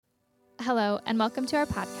Hello, and welcome to our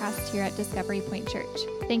podcast here at Discovery Point Church.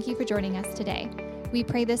 Thank you for joining us today. We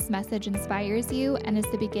pray this message inspires you and is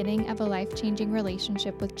the beginning of a life-changing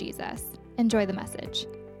relationship with Jesus. Enjoy the message.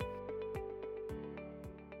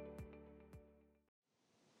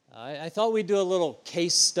 I thought we'd do a little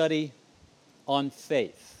case study on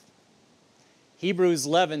faith. Hebrews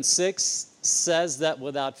 11:6 says that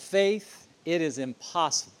without faith, it is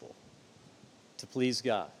impossible to please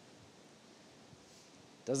God.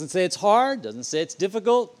 Doesn't say it's hard, doesn't say it's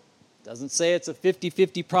difficult, doesn't say it's a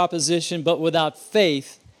 50-50 proposition, but without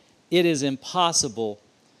faith, it is impossible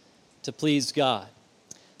to please God.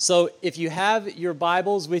 So if you have your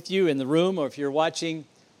Bibles with you in the room, or if you're watching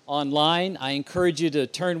online, I encourage you to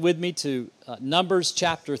turn with me to Numbers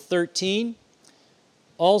chapter 13.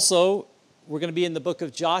 Also, we're going to be in the book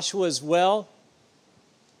of Joshua as well.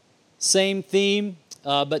 Same theme,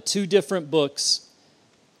 but two different books,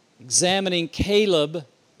 examining Caleb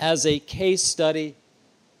as a case study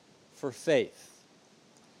for faith.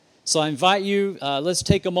 So I invite you, let's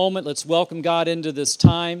take a moment, let's welcome God into this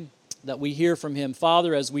time that we hear from Him.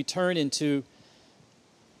 Father, as we turn into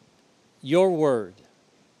your word.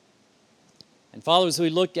 And Father, as we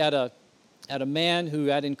look at a man who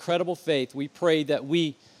had incredible faith, we pray that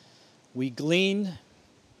we glean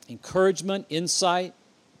encouragement, insight.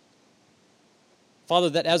 Father,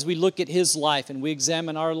 that as we look at his life and we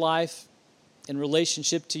examine our life in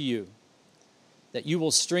relationship to you, that you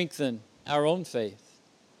will strengthen our own faith.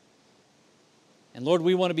 And Lord,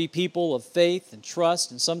 we want to be people of faith and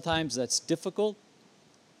trust, and sometimes that's difficult.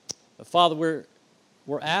 But Father,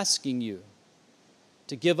 we're asking you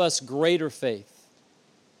to give us greater faith.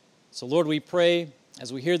 So Lord, we pray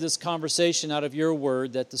as we hear this conversation out of your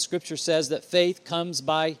word, that the scripture says that faith comes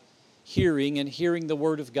by hearing, and hearing the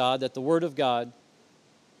word of God, that the word of God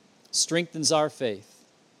strengthens our faith.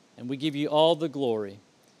 And we give you all the glory.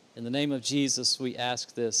 In the name of Jesus, we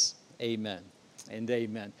ask this. Amen and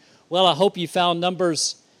amen. Well, I hope you found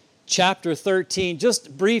Numbers chapter 13.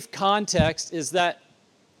 Just brief context is that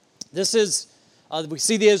this is, we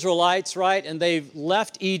see the Israelites, right? And they've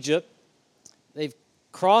left Egypt. They've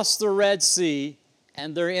crossed the Red Sea,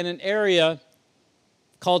 and they're in an area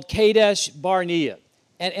called Kadesh Barnea.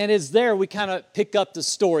 And it's there we kind of pick up the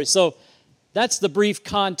story. So that's the brief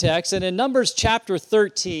context. And in Numbers chapter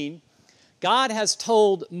 13, God has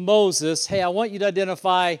told Moses, hey, I want you to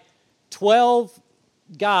identify 12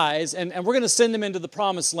 guys, and we're going to send them into the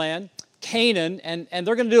promised land, Canaan, and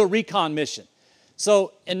they're going to do a recon mission.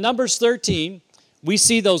 So in Numbers 13, we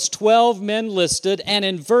see those 12 men listed, and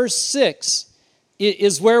in verse 6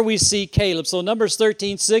 is where we see Caleb. So Numbers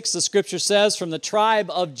 13:6, the scripture says, from the tribe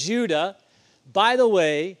of Judah. By the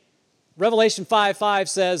way, Revelation 5:5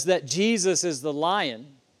 says that Jesus is the Lion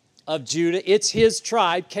of Judah. It's his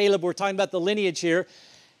tribe. Caleb, we're talking about the lineage here.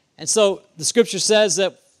 And so the scripture says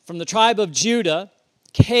that from the tribe of Judah,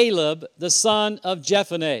 Caleb, the son of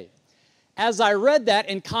Jephunneh. As I read that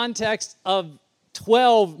in context of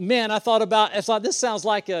 12 men, I thought this sounds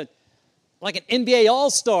like an NBA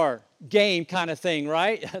All-Star game kind of thing,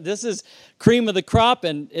 right? This is cream of the crop,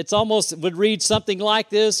 and it's almost would read something like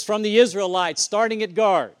this: from the Israelites, starting at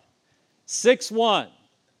guard, 6'1",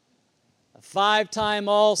 a 5-time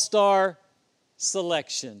All-Star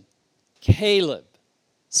selection, Caleb,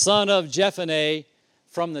 son of Jephunneh,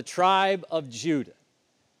 from the tribe of Judah.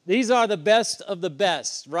 These are the best of the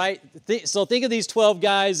best, right? So think of these 12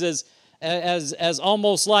 guys as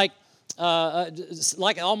almost like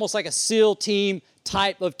almost like a SEAL team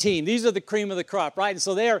type of team. These are the cream of the crop, right? And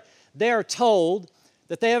so they are told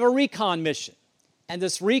that they have a recon mission. And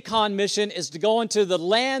this recon mission is to go into the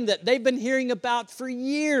land that they've been hearing about for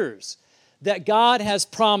years, that God has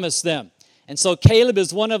promised them. And so Caleb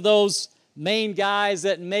is one of those main guys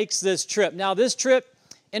that makes this trip. Now, this trip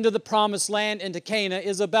into the promised land, into Canaan,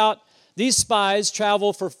 is about, these spies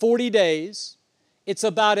travel for 40 days. It's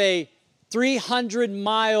about a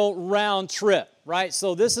 300-mile round trip, right?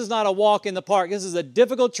 So this is not a walk in the park. This is a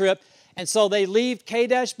difficult trip. And so they leave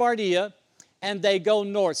Kadesh Barnea, and they go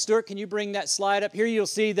north. Stuart, can you bring that slide up? Here you'll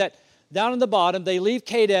see that down on the bottom, they leave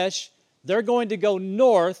Kadesh. They're going to go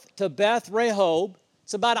north to Beth Rehob.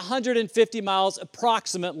 It's about 150 miles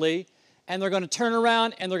approximately, and they're going to turn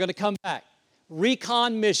around and they're going to come back.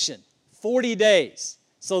 Recon mission, 40 days.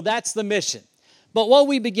 So that's the mission. But what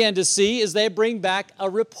we begin to see is they bring back a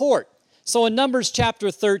report. So in Numbers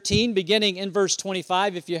chapter 13, beginning in verse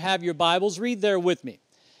 25, if you have your Bibles, read there with me.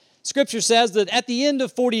 Scripture says that at the end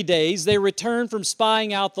of 40 days, they return from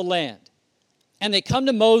spying out the land. And they come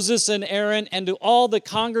to Moses and Aaron and to all the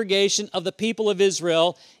congregation of the people of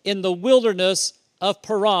Israel in the wilderness of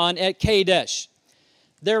Paran at Kadesh.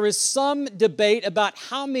 there is some debate about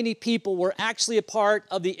how many people were actually a part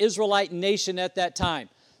of the Israelite nation at that time.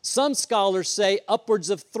 Some scholars say upwards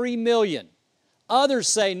of 3 million. Others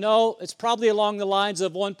say, no, it's probably along the lines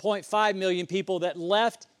of 1.5 million people that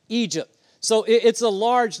left Egypt. So it's a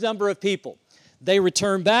large number of people. They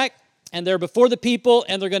return back, and they're before the people,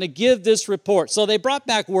 and they're going to give this report. So they brought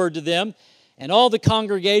back word to them and all the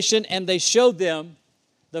congregation, and they showed them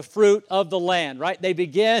the fruit of the land, right? They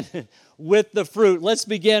began with the fruit. Let's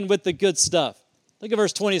begin with the good stuff. Look at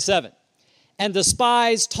verse 27. And the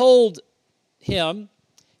spies told him,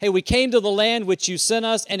 hey, we came to the land which you sent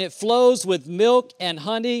us, and it flows with milk and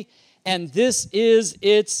honey, and this is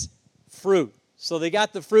its fruit. So they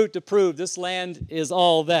got the fruit to prove this land is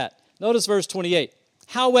all that. Notice verse 28.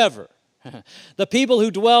 However, the people who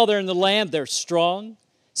dwell there in the land, they're strong.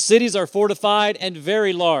 Cities are fortified and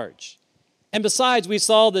very large. And besides, we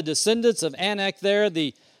saw the descendants of Anak there.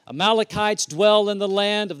 The Amalekites dwell in the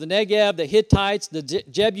land of the Negev, the Hittites, the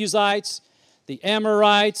Jebusites, the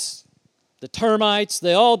Amorites, the termites.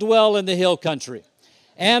 They all dwell in the hill country.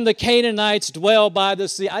 And the Canaanites dwell by the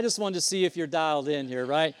sea. I just wanted to see if you're dialed in here,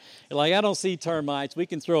 right? You're like, I don't see termites. We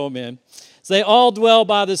can throw them in. So they all dwell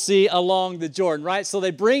by the sea along the Jordan, right? So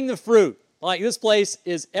they bring the fruit. Like, this place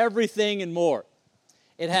is everything and more.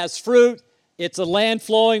 It has fruit. It's a land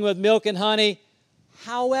flowing with milk and honey.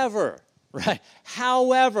 However,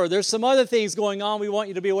 there's some other things going on we want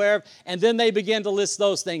you to be aware of. And then they begin to list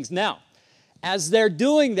those things. Now, as they're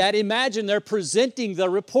doing that, imagine they're presenting the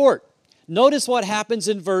report. Notice what happens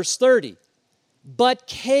in verse 30. But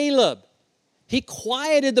Caleb, he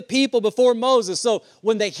quieted the people before Moses. So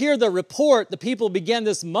when they hear the report, the people begin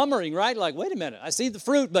this murmuring, right? Like, wait a minute, I see the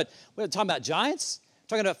fruit, but we're talking about giants?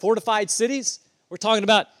 We're talking about fortified cities? We're talking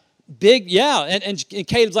about big, and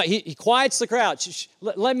Caleb's like, he quiets the crowd.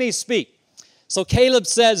 Let me speak. So Caleb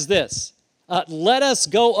says this, let us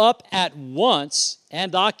go up at once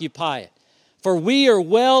and occupy it, for we are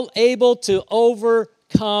well able to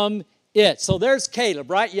overcome it. So there's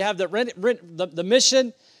Caleb, right? You have the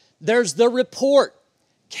mission. There's the report.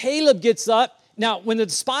 Caleb gets up. Now, when the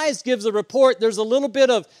spies gives the report, there's a little bit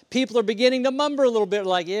of people are beginning to mumble a little bit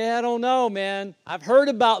like, yeah, I don't know, man. I've heard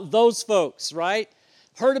about those folks, right?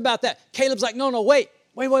 Heard about that. Caleb's like, no, wait.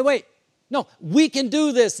 No, we can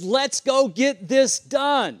do this. Let's go get this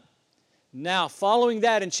done. Now, following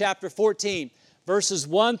that in chapter 14, verses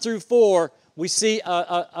 1 through 4, we see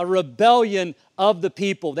a rebellion of the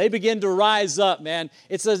people. They begin to rise up, man.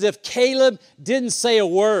 It's as if Caleb didn't say a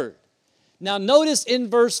word. Now, notice in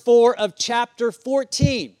verse 4 of chapter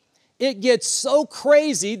 14, it gets so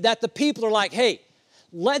crazy that the people are like, hey,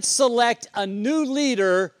 let's select a new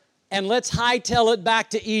leader and let's hightail it back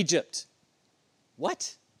to Egypt.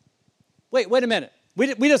 What? Wait a minute.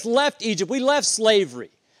 We just left Egypt. We left slavery.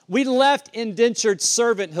 We left indentured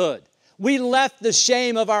servanthood. We left the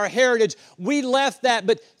shame of our heritage. We left that,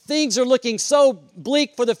 but things are looking so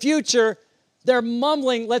bleak for the future. They're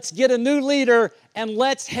mumbling, let's get a new leader and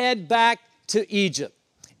let's head back to Egypt.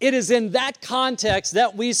 It is in that context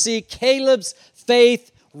that we see Caleb's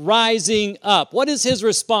faith rising up. What is his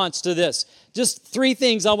response to this? Just 3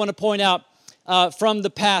 things I want to point out from the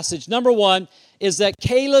passage. Number 1 is that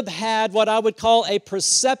Caleb had what I would call a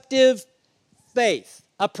perceptive faith.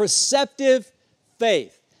 A perceptive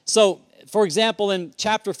faith. So, for example, in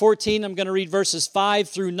chapter 14, I'm going to read verses 5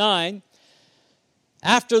 through 9.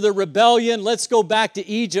 After the rebellion, let's go back to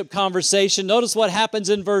Egypt conversation. Notice what happens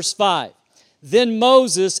in verse 5. Then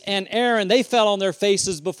Moses and Aaron, they fell on their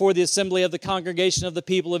faces before the assembly of the congregation of the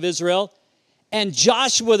people of Israel. And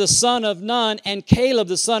Joshua the son of Nun and Caleb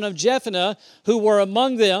the son of Jephunneh, who were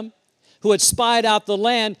among them, who had spied out the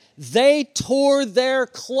land, they tore their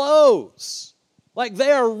clothes. Like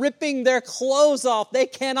they are ripping their clothes off. They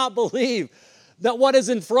cannot believe that what is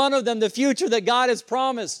in front of them, the future that God has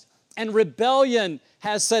promised. And rebellion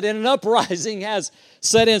has set in, an uprising has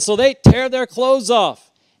set in. So they tear their clothes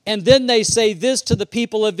off. And then they say this to the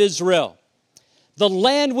people of Israel. The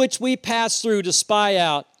land which we passed through to spy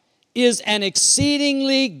out is an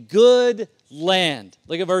exceedingly good land.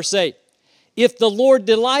 Look at verse 8. If the Lord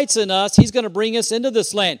delights in us, He's going to bring us into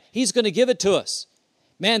this land. He's going to give it to us.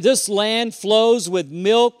 Man, this land flows with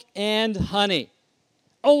milk and honey.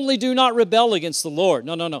 Only do not rebel against the Lord.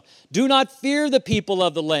 No. Do not fear the people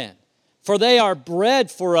of the land, for they are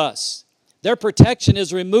bread for us. Their protection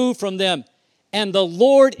is removed from them, and the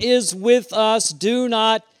Lord is with us. Do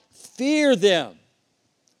not fear them.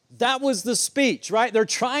 That was the speech, right? They're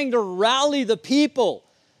trying to rally the people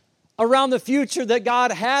around the future that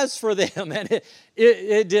God has for them, and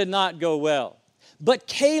it did not go well. But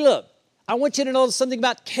Caleb, I want you to know something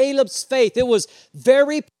about Caleb's faith. It was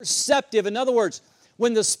very perceptive. In other words,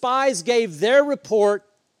 when the spies gave their report,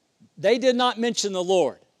 they did not mention the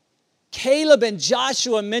Lord. Caleb and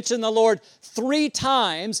Joshua mentioned the Lord 3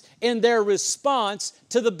 times in their response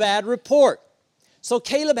to the bad report. So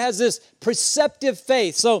Caleb has this perceptive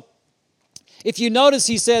faith. So if you notice,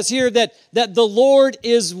 he says here that the Lord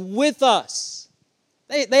is with us.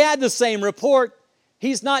 They had the same report.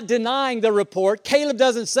 He's not denying the report. Caleb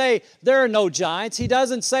doesn't say there are no giants. He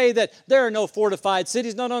doesn't say that there are no fortified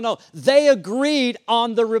cities. No. They agreed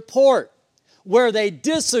on the report. Where they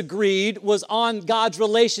disagreed was on God's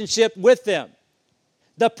relationship with them.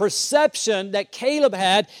 The perception that Caleb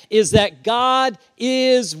had is that God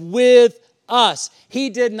is with us. He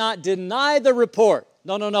did not deny the report.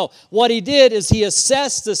 No. What he did is he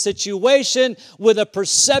assessed the situation with a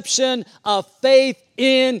perception of faith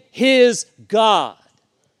in his God.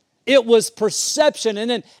 It was perception.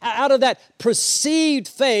 And then out of that perceived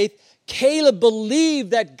faith, Caleb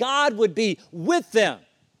believed that God would be with them.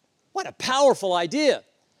 What a powerful idea.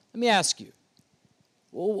 Let me ask you,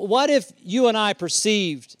 what if you and I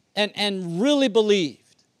perceived and really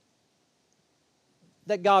believed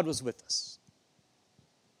that God was with us?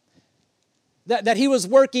 That He was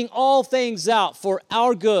working all things out for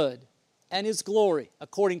our good and His glory,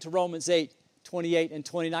 according to Romans 8, 28 and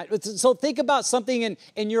 29. So think about something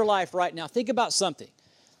in your life right now. Think about something.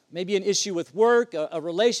 Maybe an issue with work, a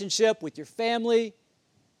relationship with your family,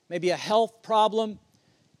 maybe a health problem.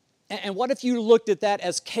 And what if you looked at that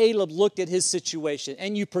as Caleb looked at his situation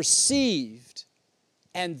and you perceived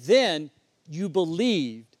and then you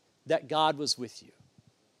believed that God was with you?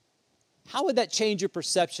 How would that change your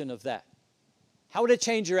perception of that? How would it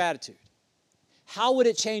change your attitude? How would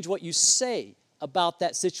it change what you say about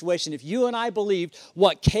that situation? If you and I believed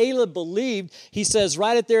what Caleb believed, he says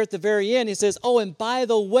right at there at the very end, he says, oh, and by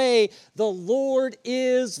the way, the Lord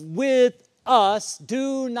is with us.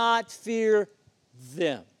 Do not fear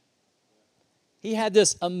them. He had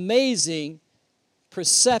this amazing,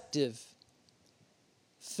 perceptive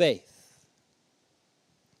faith.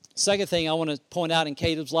 Second thing I want to point out in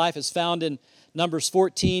Caleb's life is found in Numbers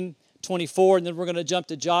 14, 24, and then we're going to jump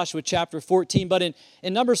to Joshua chapter 14. But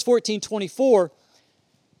in Numbers 14, 24,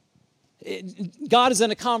 God is in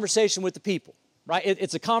a conversation with the people, right?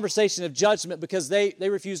 It's a conversation of judgment because they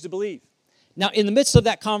refuse to believe. Now, in the midst of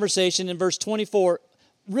that conversation, in verse 24,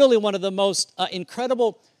 really one of the most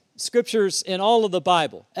incredible scriptures in all of the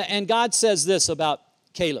Bible. And God says this about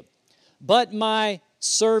Caleb. But my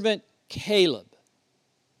servant Caleb,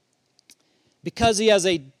 because he has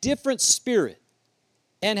a different spirit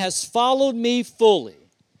and has followed me fully,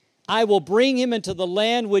 I will bring him into the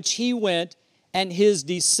land which he went, and his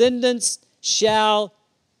descendants shall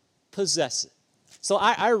possess it. So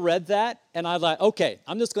I read that, and I thought, okay,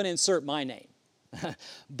 I'm just going to insert my name.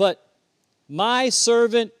 But my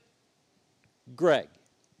servant Greg.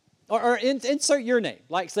 Or insert your name.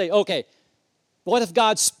 Like say, okay, what if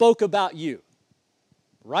God spoke about you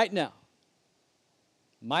right now?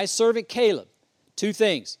 My servant Caleb, 2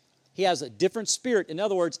 things. He has a different spirit. In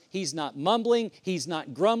other words, he's not mumbling, he's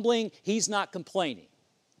not grumbling, he's not complaining.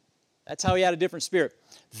 That's how he had a different spirit.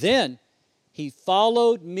 Then he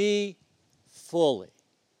followed me fully.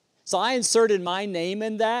 So I inserted my name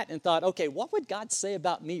in that and thought, okay, what would God say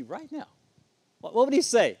about me right now? What would he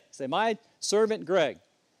say? Say, my servant Greg.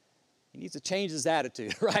 He needs to change his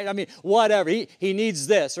attitude, right? I mean, whatever. He needs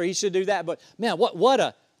this or he should do that. But man, what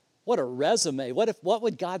a resume. What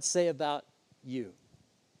would God say about you?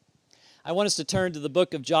 I want us to turn to the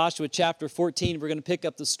book of Joshua chapter 14. We're going to pick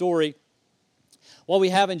up the story. What we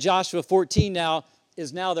have in Joshua 14 now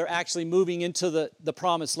is they're actually moving into the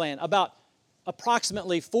promised land. About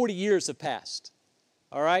approximately 40 years have passed.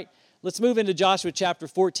 All right? Let's move into Joshua chapter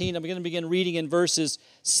 14. I'm going to begin reading in verses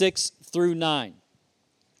 6 through 9.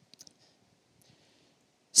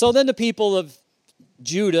 So then the people of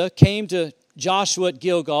Judah came to Joshua at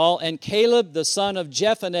Gilgal, and Caleb the son of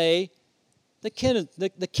Jephunneh, the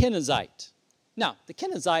Kenizzite. Now, the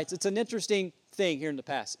Kenizzites, it's an interesting thing here in the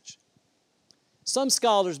passage. Some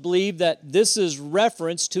scholars believe that this is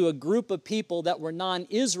reference to a group of people that were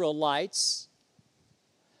non-Israelites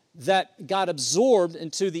that got absorbed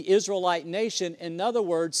into the Israelite nation. In other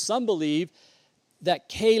words, some believe that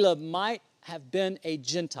Caleb might have been a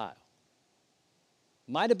Gentile.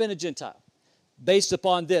 Might have been a Gentile based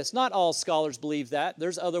upon this. Not all scholars believe that.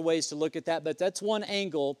 There's other ways to look at that, but that's one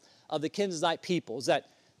angle of the Kenizzite people, is that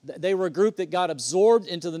they were a group that got absorbed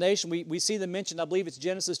into the nation. We see them mentioned, I believe it's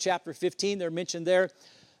Genesis chapter 15, they're mentioned there.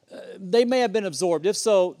 They may have been absorbed. If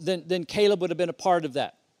so, then Caleb would have been a part of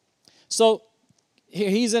that. So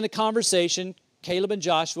he's in a conversation, Caleb and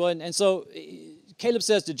Joshua, and so Caleb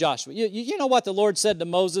says to Joshua, you know what the Lord said to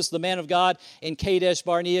Moses, the man of God, in Kadesh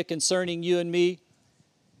Barnea concerning you and me?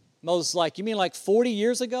 Moses is like, you mean like 40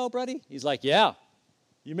 years ago, buddy? He's like, yeah.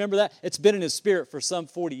 You remember that? It's been in his spirit for some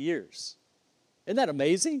 40 years. Isn't that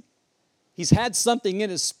amazing? He's had something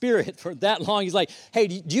in his spirit for that long. He's like, hey,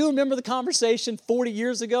 do you remember the conversation 40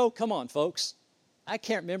 years ago? Come on, folks. I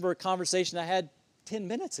can't remember a conversation I had 10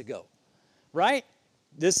 minutes ago, right?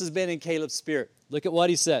 This has been in Caleb's spirit. Look at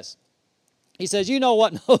what he says. He says, you know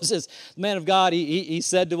what Moses, the man of God, he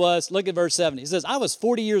said to us. Look at verse 7. He says, I was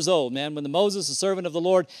 40 years old, man, when Moses, the servant of the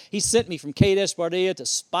Lord, he sent me from Kadesh Barnea to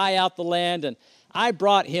spy out the land, and I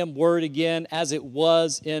brought him word again as it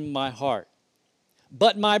was in my heart.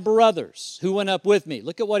 But my brothers who went up with me,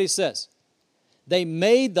 look at what he says. They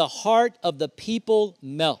made the heart of the people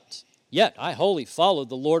melt. Yet I wholly followed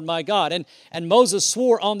the Lord my God. And Moses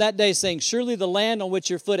swore on that day, saying, surely the land on which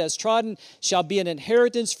your foot has trodden shall be an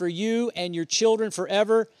inheritance for you and your children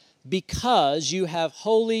forever, because you have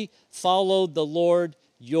wholly followed the Lord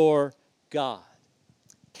your God.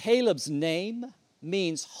 Caleb's name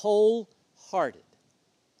means wholehearted.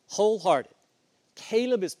 Wholehearted.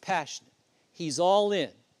 Caleb is passionate. He's all in,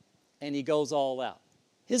 and he goes all out.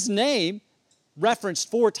 His name,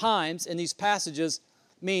 referenced 4 times in these passages,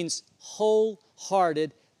 means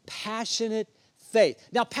wholehearted, passionate faith.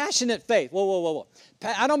 Now, passionate faith, whoa.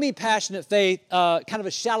 I don't mean passionate faith, kind of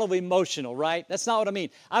a shallow emotional, right? That's not what I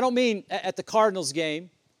mean. I don't mean at the Cardinals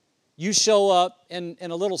game, you show up in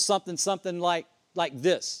a little something like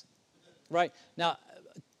this, right? Now,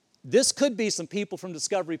 this could be some people from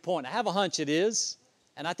Discovery Point. I have a hunch it is,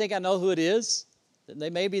 and I think I know who it is.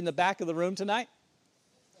 They may be in the back of the room tonight.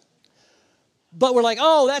 But we're like,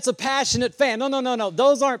 oh, that's a passionate fan. No.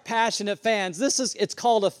 Those aren't passionate fans. It's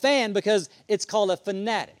called a fan because it's called a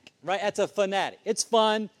fanatic, right? That's a fanatic. It's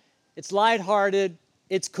fun. It's lighthearted.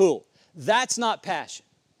 It's cool. That's not passion,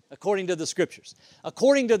 according to the Scriptures.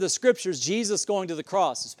 According to the Scriptures, Jesus going to the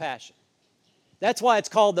cross is passion. That's why it's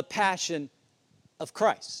called the passion of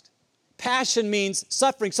Christ. Passion means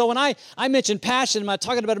suffering. So when I mention passion, I'm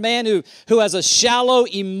talking about a man who has a shallow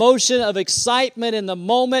emotion of excitement in the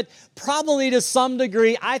moment, probably to some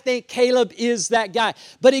degree. I think Caleb is that guy.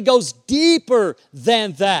 But it goes deeper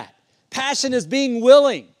than that. Passion is being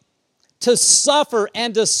willing to suffer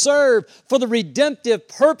and to serve for the redemptive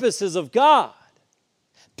purposes of God.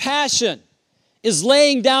 Passion is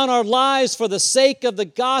laying down our lives for the sake of the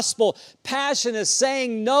gospel. Passion is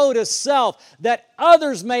saying no to self that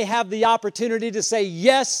others may have the opportunity to say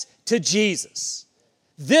yes to Jesus.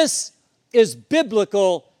 This is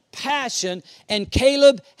biblical passion, and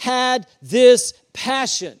Caleb had this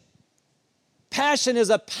passion. Passion is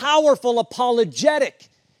a powerful apologetic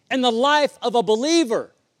in the life of a believer.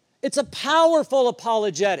 It's a powerful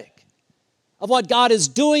apologetic of what God is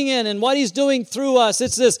doing in and what He's doing through us.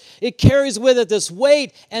 It carries with it this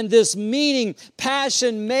weight and this meaning.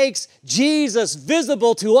 Passion makes Jesus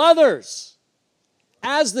visible to others.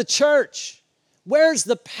 As the church, where's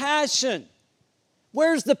the passion?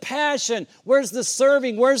 Where's the passion? Where's the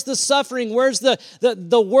serving? Where's the suffering? Where's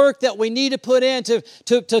the work that we need to put in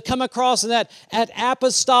to come across in that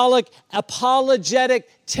apostolic, apologetic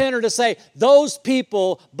tenor to say, those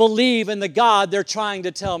people believe in the God they're trying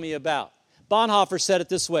to tell me about. Bonhoeffer said it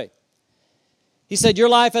this way. He said, your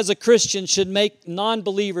life as a Christian should make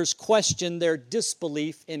non-believers question their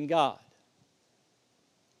disbelief in God.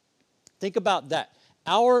 Think about that.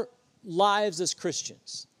 Our lives as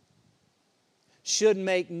Christians should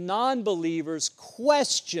make non-believers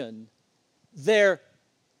question their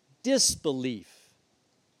disbelief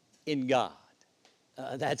in God.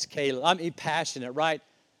 That's Caleb. I mean, passionate, right?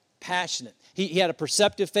 Passionate. He had a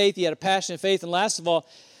perceptive faith. He had a passionate faith. And last of all,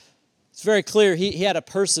 it's very clear he had a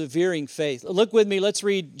persevering faith. Look with me. Let's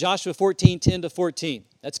read Joshua 14:10-14.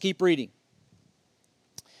 Let's keep reading.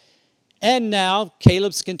 And now,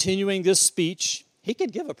 Caleb's continuing this speech. He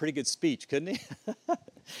could give a pretty good speech, couldn't he?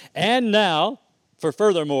 And now, for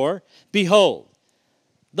furthermore, behold,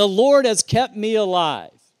 the Lord has kept me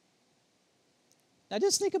alive. Now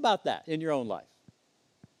just think about that in your own life.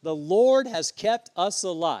 The Lord has kept us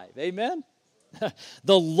alive. Amen?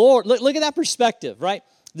 The Lord, look at that perspective, right?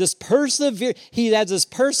 He has this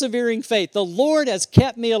persevering faith. The Lord has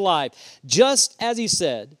kept me alive. Just as He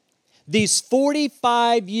said, these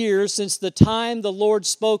 45 years since the time the Lord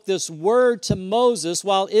spoke this word to Moses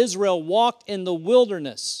while Israel walked in the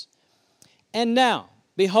wilderness. And now,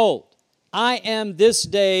 behold, I am this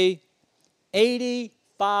day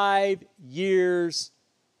 85 years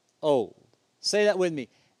old. Say that with me.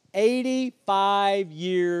 85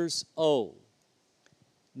 years old.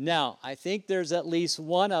 Now, I think there's at least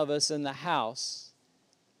one of us in the house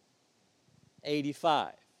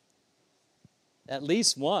 85. At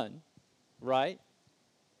least one, right?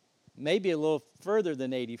 Maybe a little further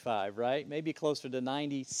than 85, right? Maybe closer to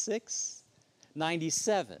 96,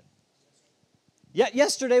 97. Yeah,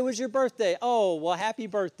 yesterday was your birthday. Oh, well, happy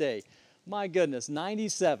birthday. My goodness,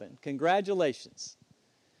 97. Congratulations.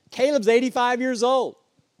 Caleb's 85 years old.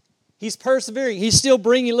 He's persevering. He's still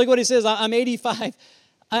bringing, look what he says, I'm 85.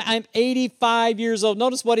 I'm 85 years old.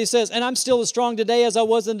 Notice what he says, and I'm still as strong today as I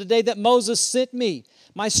was in the day that Moses sent me.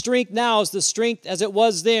 My strength now is the strength as it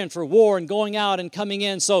was then for war and going out and coming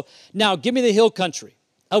in. So now give me the hill country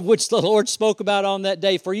of which the Lord spoke about on that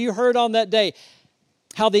day. For you heard on that day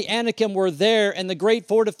how the Anakim were there and the great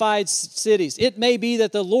fortified cities. It may be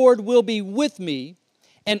that the Lord will be with me,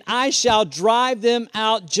 and I shall drive them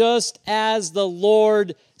out just as the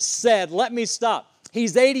Lord said. Let me stop.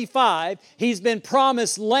 He's 85. He's been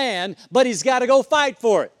promised land, but he's got to go fight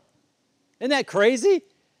for it. Isn't that crazy?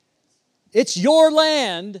 It's your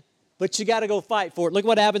land, but you got to go fight for it. Look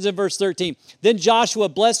what happens in verse 13. Then Joshua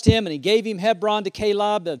blessed him, and he gave him Hebron to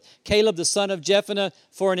Caleb the son of Jephunneh,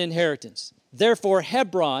 for an inheritance. Therefore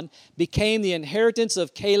Hebron became the inheritance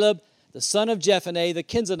of Caleb the son of Jephunneh, the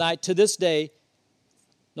Kenizzite, to this day.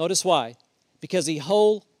 Notice why. Because he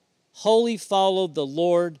wholly followed the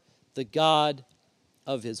Lord, the God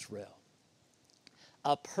of Israel.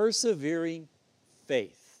 A persevering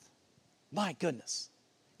faith. My goodness.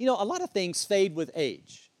 You know, a lot of things fade with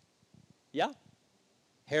age. Yeah?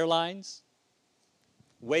 Hairlines,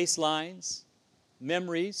 waistlines,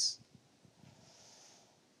 memories,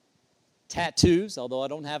 tattoos, although I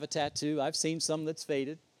don't have a tattoo. I've seen some that's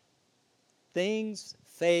faded. Things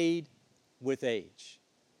fade with age.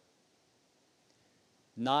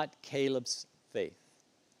 Not Caleb's faith.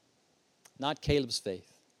 Not Caleb's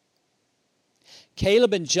faith.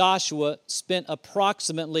 Caleb and Joshua spent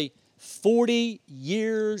approximately 40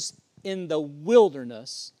 years in the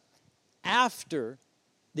wilderness after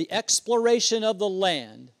the exploration of the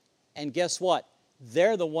land, and guess what?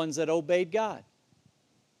 They're the ones that obeyed God.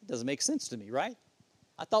 It doesn't make sense to me, right?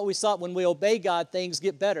 I thought we saw when we obey God, things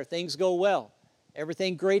get better, things go well.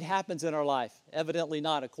 Everything great happens in our life. Evidently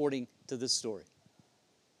not, according to this story.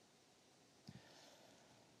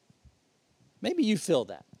 Maybe you feel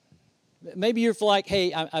that. Maybe you're like,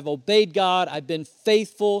 hey, I've obeyed God, I've been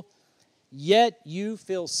faithful, yet you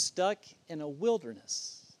feel stuck in a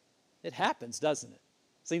wilderness. It happens, doesn't it?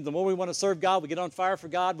 Seems the more we want to serve God, we get on fire for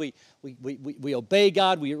God, we obey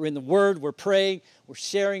God, we're in the Word, we're praying, we're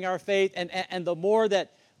sharing our faith, and the more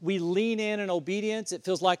that we lean in obedience, it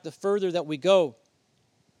feels like the further that we go,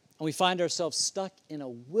 and we find ourselves stuck in a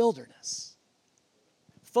wilderness.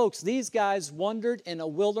 Folks, these guys wandered in a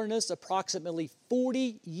wilderness approximately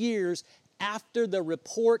 40 years after the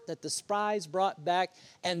report that the spies brought back,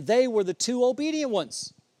 and they were the two obedient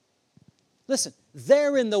ones. Listen,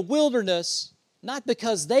 they're in the wilderness not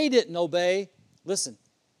because they didn't obey. Listen,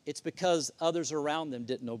 it's because others around them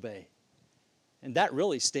didn't obey. And that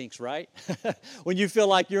really stinks, right? When you feel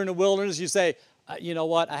like you're in a wilderness, you say, you know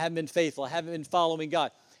what, I haven't been faithful, I haven't been following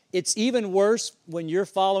God. It's even worse when you're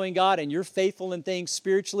following God and you're faithful in things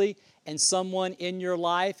spiritually, and someone in your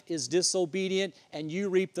life is disobedient, and you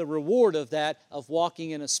reap the reward of that, of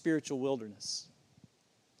walking in a spiritual wilderness.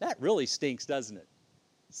 That really stinks, doesn't it?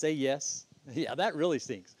 Say yes. Yeah, that really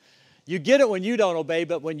stinks. You get it when you don't obey,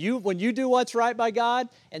 but when you do what's right by God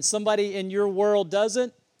and somebody in your world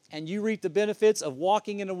doesn't, and you reap the benefits of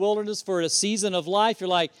walking in a wilderness for a season of life, you're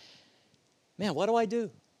like, man, what do I do?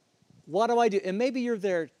 What do I do? And maybe you're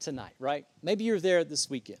there tonight, right? Maybe you're there this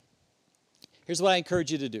weekend. Here's what I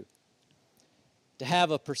encourage you to do. To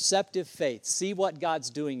have a perceptive faith. See what God's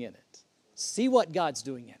doing in it. See what God's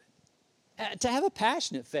doing in it. To have a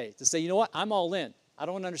passionate faith. To say, you know what? I'm all in. I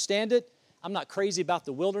don't understand it. I'm not crazy about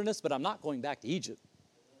the wilderness, but I'm not going back to Egypt.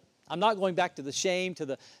 I'm not going back to the shame, to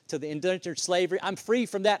the indentured slavery. I'm free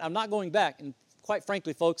from that. I'm not going back. And quite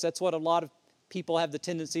frankly, folks, that's what a lot of people have the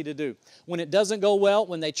tendency to do. When it doesn't go well,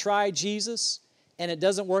 when they try Jesus and it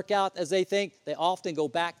doesn't work out as they think, they often go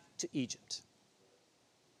back to Egypt.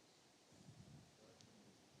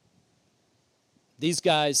 These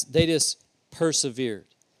guys, they just persevered.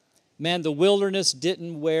 Man, the wilderness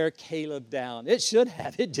didn't wear Caleb down. It should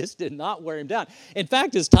have. It just did not wear him down. In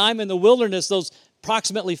fact, his time in the wilderness, those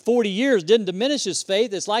approximately 40 years, didn't diminish his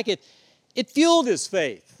faith. It's like it fueled his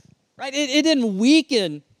faith, right? It didn't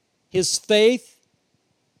weaken his faith.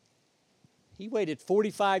 He waited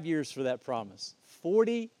 45 years for that promise.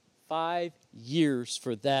 45 years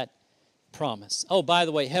for that promise. Oh, by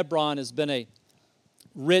the way, Hebron has been a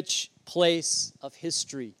rich place of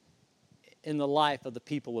history in the life of the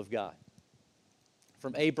people of God.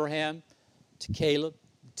 From Abraham to Caleb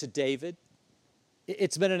to David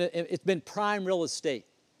It's been prime real estate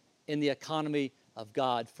in the economy of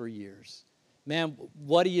God for years. Man,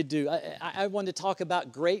 what do? I wanted to talk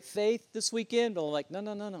about great faith this weekend, but I'm like,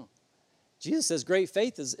 no. Jesus says great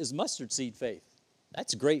faith is mustard seed faith.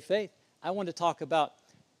 That's great faith. I want to talk about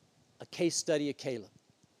a case study of Caleb.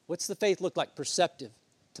 What's the faith look like? Perceptive.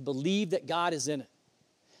 To believe that God is in it.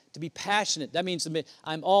 To be passionate. That means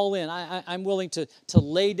I'm all in. I'm willing to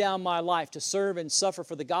lay down my life, to serve and suffer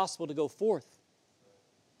for the gospel to go forth.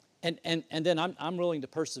 And then I'm willing to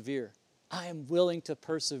persevere. I am willing to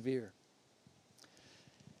persevere.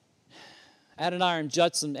 Adoniram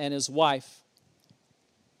Judson and his wife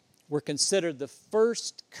were considered the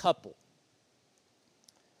first couple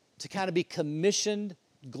to kind of be commissioned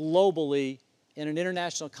globally in an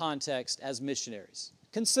international context as missionaries.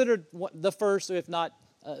 Considered the first, if not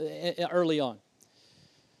early on.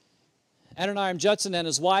 Adoniram Judson and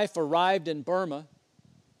his wife arrived in Burma,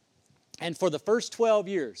 and for the first 12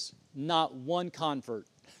 years, not one convert.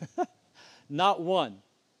 Not one.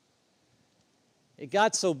 It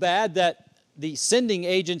got so bad that the sending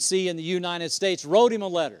agency in the United States wrote him a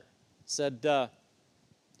letter. Said,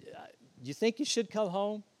 you think you should come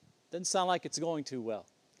home? Doesn't sound like it's going too well.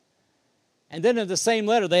 And then in the same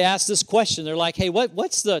letter, they asked this question. They're like, hey,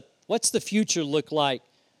 what's the future look like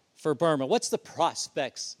for Burma? What's the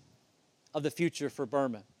prospects of the future for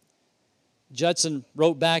Burma? Judson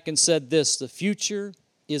wrote back and said this: the future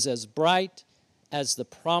is as bright as the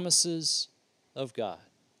promises of God.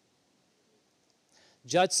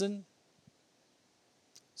 Judson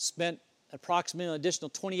spent approximately an additional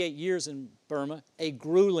 28 years in Burma, a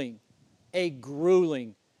grueling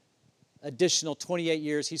additional 28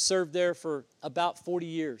 years. He served there for about 40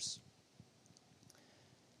 years.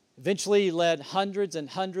 Eventually, he led hundreds and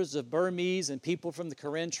hundreds of Burmese and people from the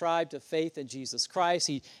Karen tribe to faith in Jesus Christ.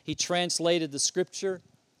 He translated the Scripture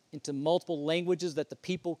into multiple languages that the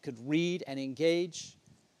people could read and engage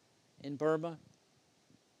in Burma.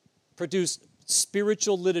 Produced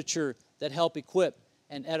spiritual literature that helped equip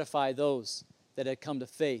and edify those that had come to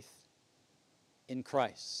faith in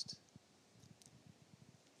Christ.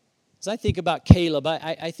 As I think about Caleb,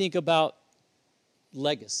 I think about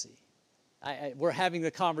legacy. We're having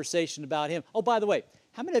a conversation about him. Oh, by the way,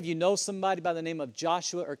 how many of you know somebody by the name of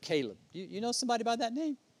Joshua or Caleb? You know somebody by that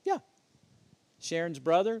name? Yeah. Sharon's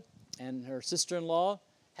brother and her sister-in-law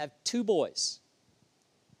have 2 boys.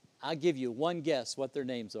 I'll give you one guess what their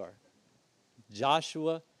names are.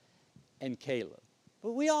 Joshua and Caleb.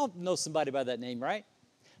 But we all know somebody by that name, right?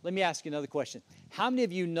 Let me ask you another question. How many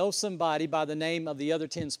of you know somebody by the name of the other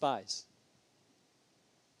 10 spies?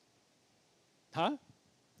 Huh?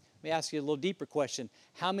 Let me ask you a little deeper question.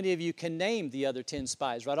 How many of you can name the other 10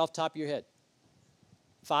 spies right off the top of your head?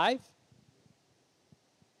 5?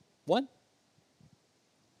 1?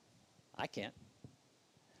 I can't.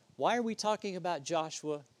 Why are we talking about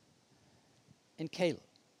Joshua and Caleb?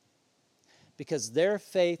 Because their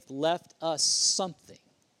faith left us something,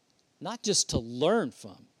 not just to learn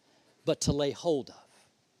from, but to lay hold of.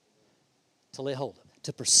 To lay hold of.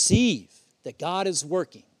 To perceive that God is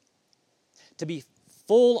working. To be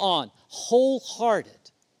full on,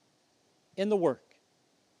 wholehearted in the work.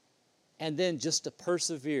 And then just to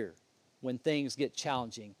persevere when things get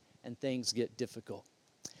challenging and things get difficult.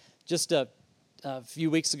 Just a few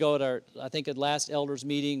weeks ago at last elders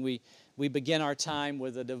meeting, we began our time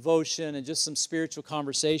with a devotion and just some spiritual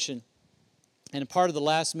conversation. And a part of the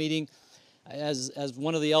last meeting, as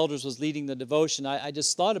one of the elders was leading the devotion, I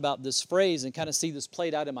just thought about this phrase and kind of see this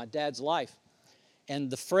played out in my dad's life. And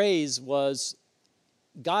the phrase was,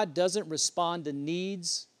 God doesn't respond to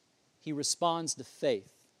needs, He responds to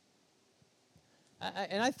faith.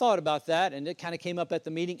 And I thought about that, and it kind of came up at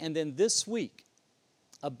the meeting. And then this week,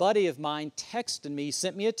 a buddy of mine texted me,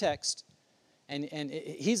 sent me a text, and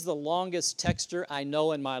he's the longest texter I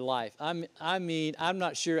know in my life. I'm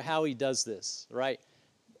not sure how he does this, right?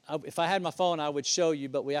 If I had my phone, I would show you,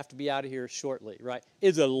 but we have to be out of here shortly, right?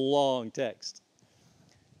 It's a long text.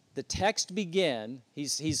 The text began,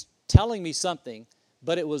 he's telling me something,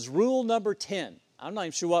 but it was rule number 10. I'm not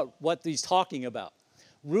even sure what he's talking about.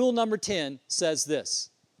 Rule number 10 says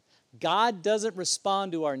this: God doesn't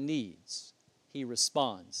respond to our needs. He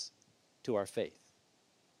responds to our faith.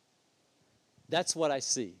 That's what I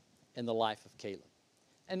see in the life of Caleb.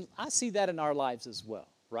 And I see that in our lives as well,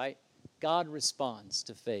 right? God responds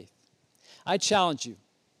to faith. I challenge you.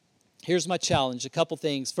 Here's my challenge, a couple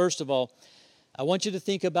things. First of all, I want you to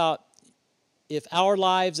think about if our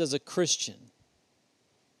lives as a Christian,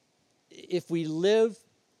 if we live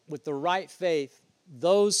with the right faith,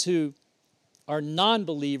 those who are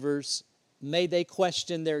non-believers, may they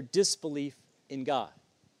question their disbelief in God.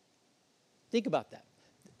 Think about that.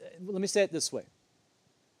 Let me say it this way.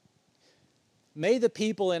 May the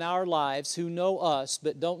people in our lives who know us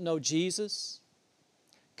but don't know Jesus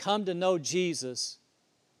come to know Jesus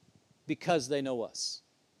because they know us.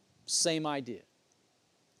 Same idea.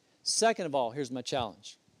 Second of all, here's my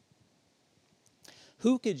challenge.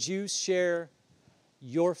 Who could you share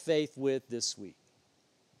your faith with this week?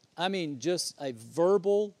 I mean, just a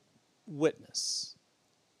verbal witness.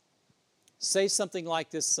 Say something like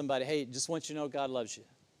this to somebody, hey, just want you to know God loves you.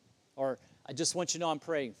 Or, I just want you to know I'm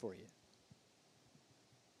praying for you.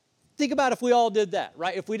 Think about if we all did that,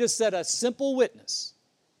 right? If we just said a simple witness.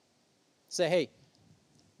 Say, hey,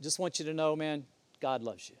 just want you to know, man, God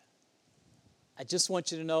loves you. I just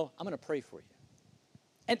want you to know I'm going to pray for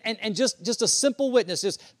you. And just a simple witness,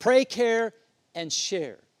 just pray, care, and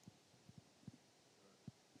share.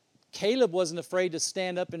 Caleb wasn't afraid to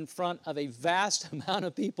stand up in front of a vast amount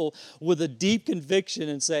of people with a deep conviction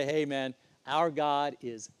and say, hey, man, our God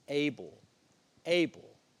is able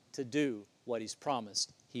to do what He's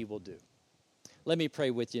promised He will do. Let me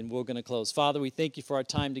pray with you, and we're going to close. Father, we thank you for our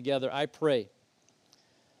time together. I pray,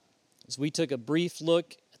 as we took a brief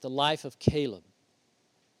look at the life of Caleb,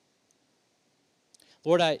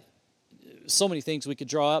 Lord, so many things we could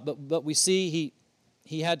draw up, but we see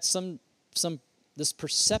he had some this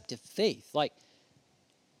perceptive faith. Like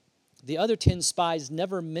the other 10 spies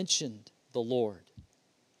never mentioned the Lord.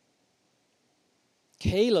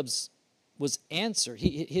 Caleb's was answer.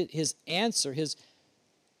 His answer, it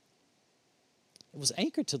was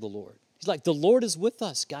anchored to the Lord. He's like, the Lord is with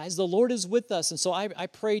us, guys. The Lord is with us. And so I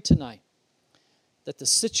pray tonight that the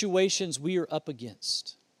situations we are up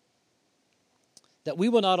against, that we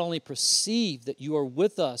will not only perceive that you are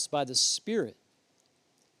with us by the Spirit,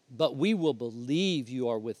 but we will believe you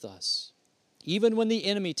are with us. Even when the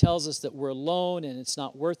enemy tells us that we're alone and it's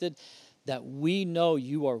not worth it, that we know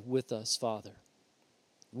you are with us, Father.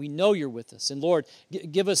 We know you're with us. And Lord,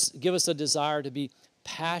 give us a desire to be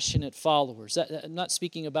passionate followers. I'm not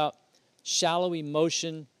speaking about shallow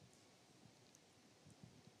emotion.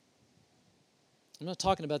 I'm not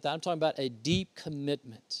talking about that. I'm talking about a deep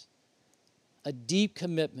commitment. A deep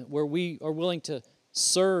commitment where we are willing to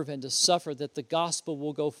serve and to suffer, that the gospel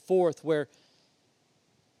will go forth, where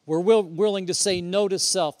we're willing to say no to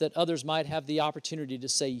self, that others might have the opportunity to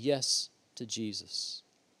say yes to Jesus.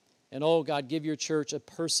 And oh God, give your church a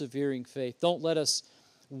persevering faith. Don't let us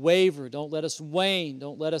waver. Don't let us wane.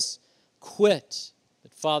 Don't let us quit.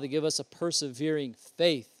 But Father, give us a persevering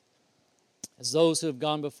faith as those who have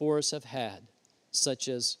gone before us have had, such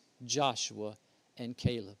as Joshua and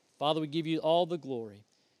Caleb. Father, we give you all the glory.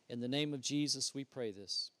 In the name of Jesus, we pray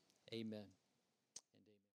this. Amen.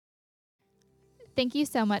 Thank you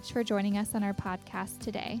so much for joining us on our podcast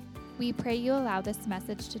today. We pray you allow this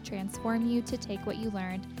message to transform you to take what you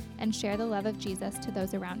learned and share the love of Jesus to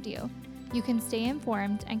those around you. You can stay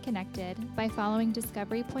informed and connected by following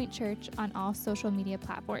Discovery Point Church on all social media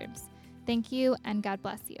platforms. Thank you, and God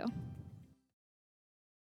bless you.